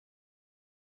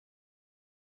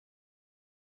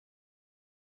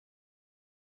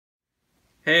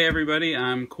Hey everybody,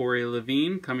 I'm Cory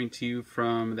Levine coming to you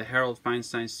from the Harold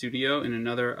Feinstein Studio in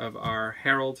another of our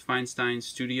Harold Feinstein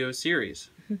Studio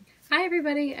series. Hi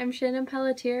everybody, I'm Shannon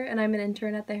Pelletier and I'm an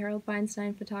intern at the Harold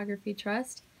Feinstein Photography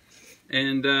Trust.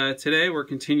 And today we're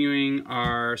continuing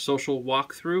our social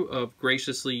walkthrough of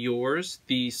Graciously Yours,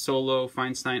 the solo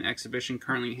Feinstein exhibition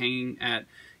currently hanging at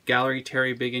Gallery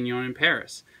Terry Bigignon in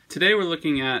Paris. Today we're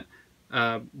looking at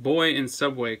Boy in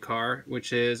Subway Car,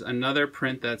 which is another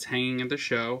print that's hanging at the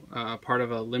show, part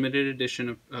of a limited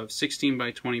edition of 16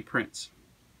 by 20 prints.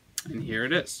 And here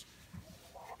it is.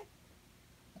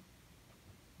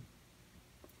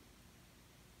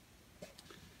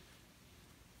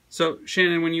 So,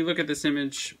 Shannon, when you look at this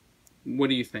image, what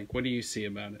do you think? What do you see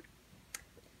about it?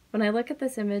 When I look at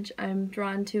this image, I'm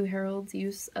drawn to Harold's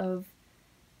use of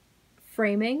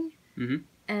framing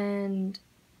and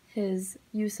his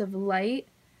use of light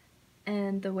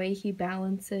and the way he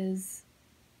balances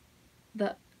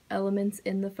the elements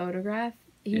in the photograph.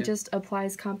 He just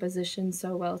applies composition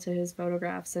so well to his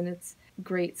photographs, and it's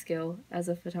great skill as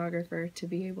a photographer to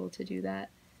be able to do that.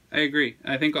 I agree.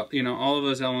 I think, all of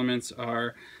those elements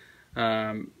are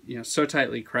so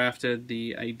tightly crafted.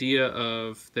 The idea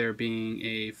of there being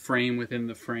a frame within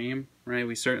the frame, right?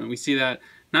 We see that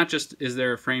not just is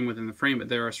there a frame within the frame, but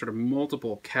there are sort of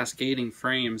multiple cascading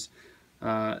frames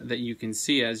that you can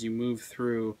see as you move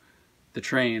through the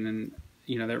train, and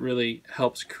that really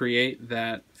helps create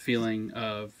that feeling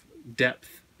of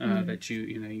depth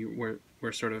that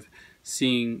we're sort of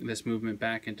seeing this movement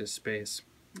back into space.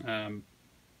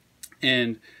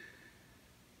 And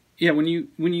yeah, when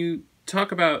you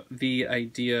talk about the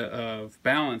idea of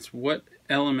balance, what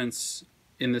elements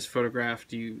in this photograph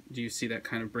do you see that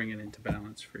kind of bring it into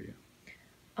balance for you?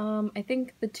 I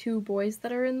think the two boys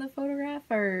that are in the photograph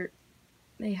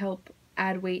they help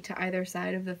add weight to either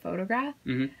side of the photograph,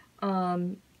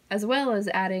 as well as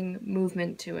adding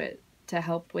movement to it to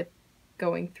help with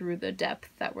going through the depth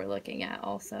that we're looking at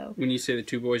also. When you say the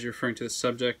two boys, you're referring to the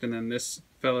subject and then this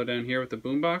fellow down here with the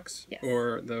boombox? Yes.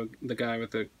 Or the guy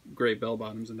with the gray bell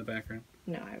bottoms in the background?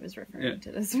 No, I was referring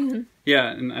to this one. Yeah,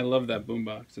 and I love that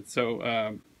boombox. It's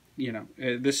so,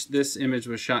 this image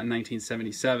was shot in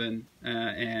 1977,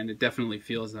 and it definitely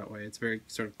feels that way. It's very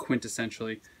sort of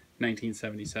quintessentially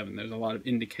 1977. There's a lot of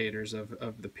indicators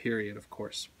of the period, of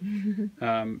course.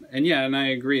 And I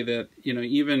agree that,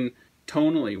 even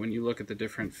tonally, when you look at the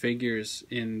different figures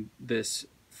in this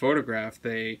photograph,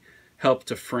 they help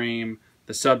to frame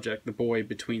the subject, the boy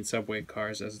between subway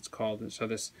cars, as it's called. And so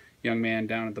this young man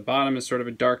down at the bottom is sort of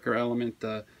a darker element.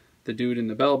 The dude in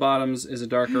the bell bottoms is a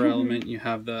darker element. You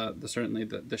have certainly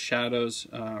the shadows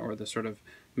or the sort of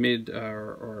mid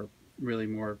or really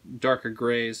more darker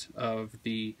grays of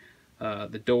the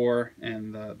door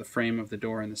and the frame of the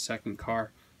door in the second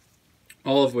car,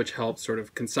 all of which help sort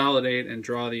of consolidate and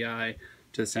draw the eye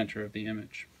to the center of the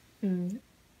image. And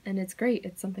it's great.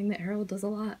 It's something that Harold does a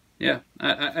lot. Yeah,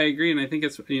 I agree, and I think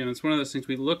it's it's one of those things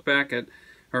we look back at,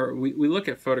 or we look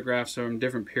at photographs from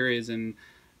different periods, and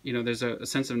there's a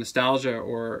sense of nostalgia,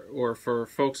 or for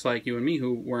folks like you and me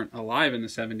who weren't alive in the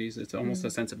 70s, it's almost a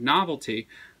sense of novelty.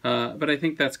 But I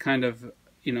think that's kind of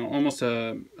almost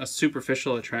a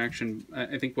superficial attraction.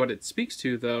 I think what it speaks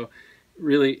to, though,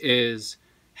 really is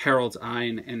Harold's eye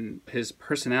and his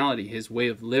personality, his way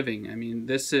of living. I mean,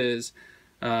 this is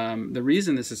the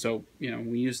reason this is so,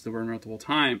 we use the word multiple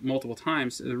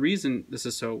times. The reason this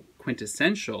is so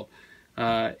quintessential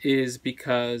is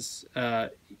because,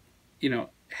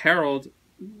 Harold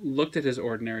looked at his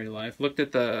ordinary life, looked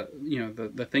at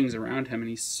the things around him, and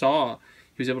he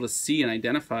was able to see and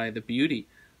identify the beauty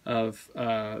of,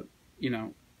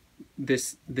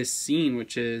 this scene,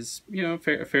 which is, a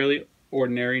fairly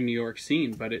ordinary New York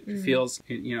scene, but it feels,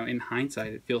 in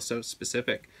hindsight, it feels so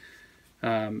specific.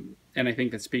 And I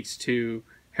think that speaks to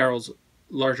Harold's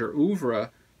larger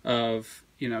oeuvre of,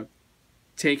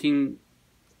 taking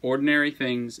ordinary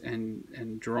things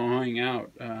and drawing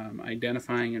out,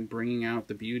 identifying and bringing out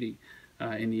the beauty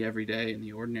in the everyday and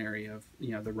the ordinary of,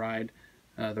 the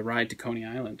ride to Coney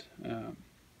Island.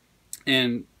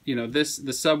 And,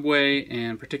 the subway,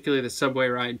 and particularly the subway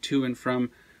ride to and from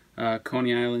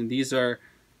Coney Island, these are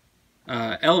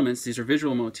elements, these are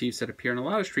visual motifs that appear in a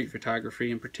lot of street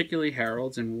photography, and particularly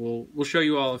Harold's, and we'll show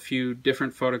you all a few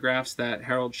different photographs that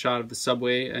Harold shot of the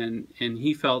subway, and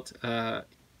he felt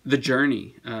the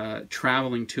journey,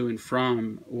 traveling to and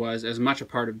from, was as much a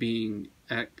part of being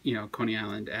at Coney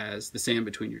Island as the sand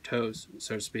between your toes,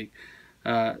 so to speak.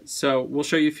 So we'll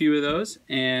show you a few of those,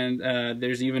 and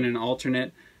there's even an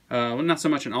alternate, well, not so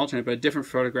much an alternate, but a different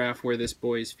photograph where this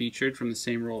boy is featured from the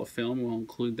same roll of film. We'll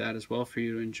include that as well for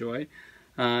you to enjoy.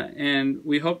 And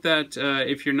we hope that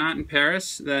if you're not in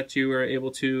Paris, that you are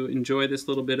able to enjoy this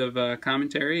little bit of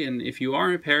commentary. And if you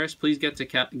are in Paris, please get to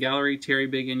Gallery Thierry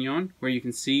Béguignon, where you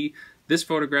can see this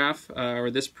photograph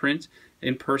or this print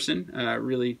in person.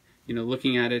 Really,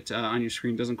 looking at it on your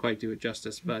screen doesn't quite do it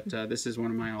justice, but this is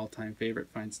one of my all-time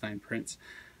favorite Feinstein prints.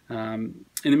 In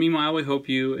the meanwhile, we hope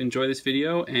you enjoy this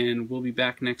video, and we'll be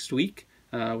back next week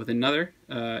with another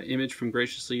image from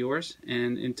Graciously Yours.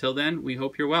 And until then, we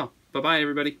hope you're well. Bye-bye,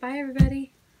 everybody. Bye,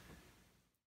 everybody.